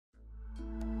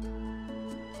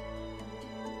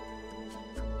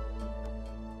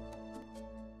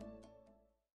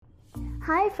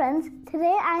Hi friends,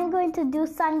 today I'm going to do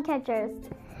Suncatchers.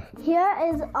 Here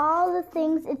is all the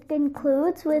things it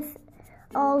includes with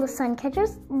all the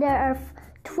Suncatchers. There are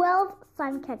 12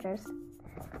 Suncatchers.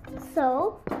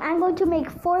 So I'm going to make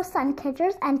 4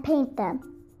 Suncatchers and paint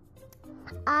them.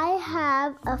 I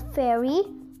have a fairy,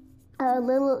 a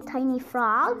little tiny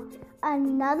frog,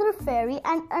 another fairy,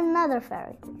 and another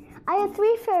fairy. I have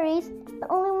 3 fairies, but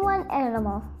only 1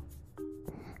 animal.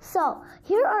 So,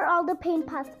 here are all the paint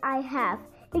pots I have.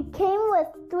 It came with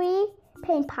 3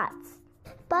 paint pots.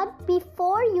 But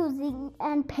before using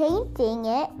and painting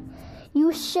it,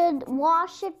 you should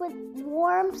wash it with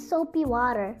warm soapy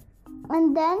water.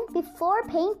 And then before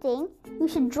painting, you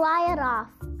should dry it off.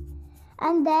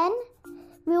 And then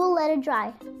we will let it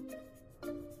dry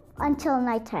until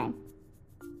nighttime.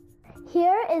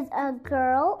 Here is a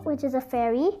girl, which is a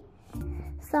fairy.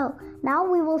 So now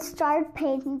we will start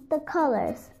painting the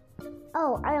colors.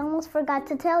 Oh, I almost forgot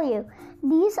to tell you.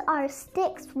 These are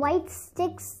sticks, white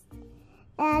sticks.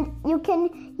 And you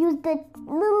can use the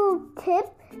little tip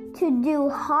to do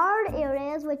hard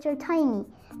areas, which are tiny.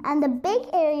 And the big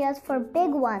areas for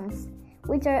big ones,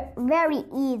 which are very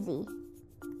easy.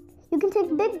 You can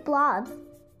take big blobs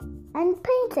and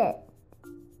paint it.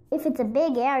 If it's a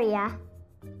big area,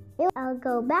 I'll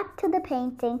go back to the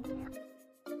painting.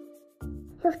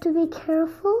 You have to be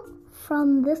careful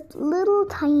from this little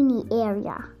tiny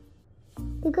area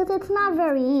because it's not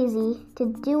very easy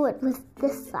to do it with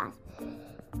this side.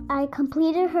 I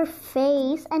completed her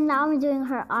face and now I'm doing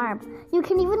her arm. You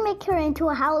can even make her into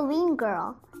a Halloween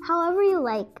girl, however you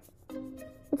like.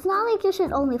 It's not like you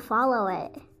should only follow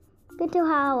it. You can do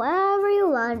however you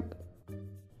want.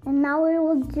 And now we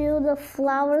will do the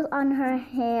flowers on her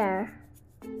hair.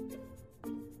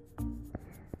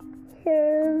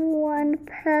 Here's 1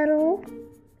 petal,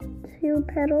 2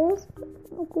 petals,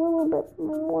 a little bit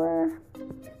more.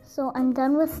 So I'm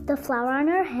done with the flower on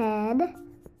her head.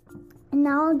 And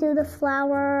now I'll do the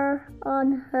flower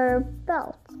on her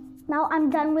belt. Now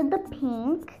I'm done with the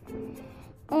pink.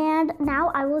 And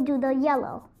now I will do the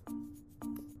yellow.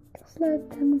 Just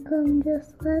let them come,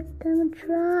 just let them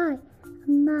try.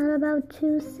 I'm not about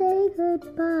to say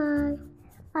goodbye.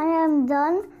 I am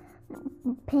done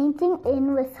painting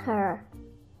in with her.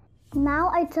 Now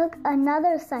I took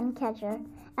another Suncatcher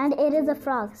and it is a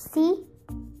frog. See?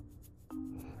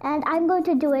 And I'm going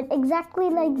to do it exactly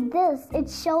like this. It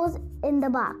shows in the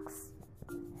box.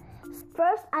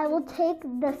 First, I will take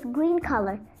this green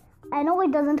color. I know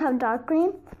it doesn't have dark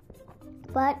green,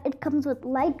 but it comes with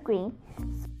light green.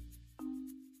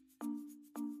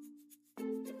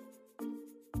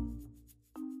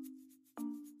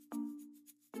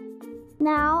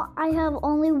 Now I have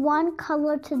only 1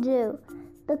 color to do.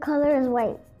 The color is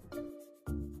white.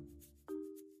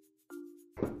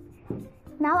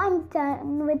 Now I'm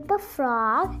done with the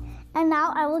frog, and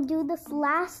now I will do this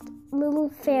last little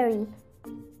fairy.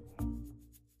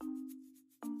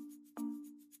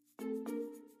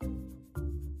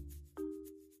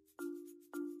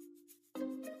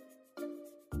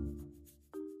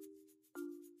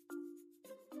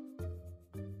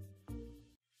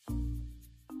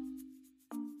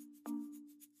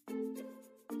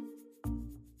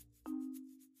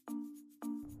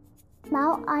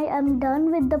 Now I am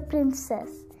done with the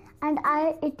princess and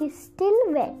it is still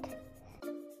wet.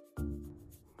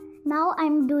 Now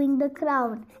I'm doing the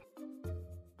crown.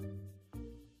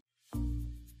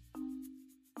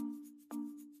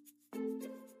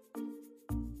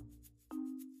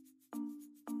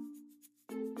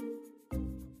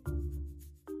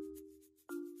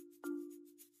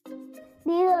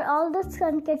 These are all the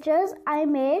Suncatchers I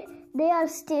made. They are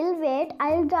still wet.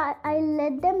 I'll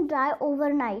let them dry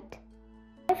overnight.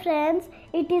 Friends,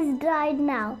 it is dried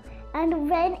now, and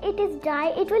when it is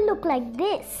dry it will look like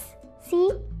this. See?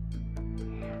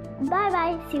 Bye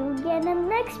bye, see you again in the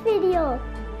next video.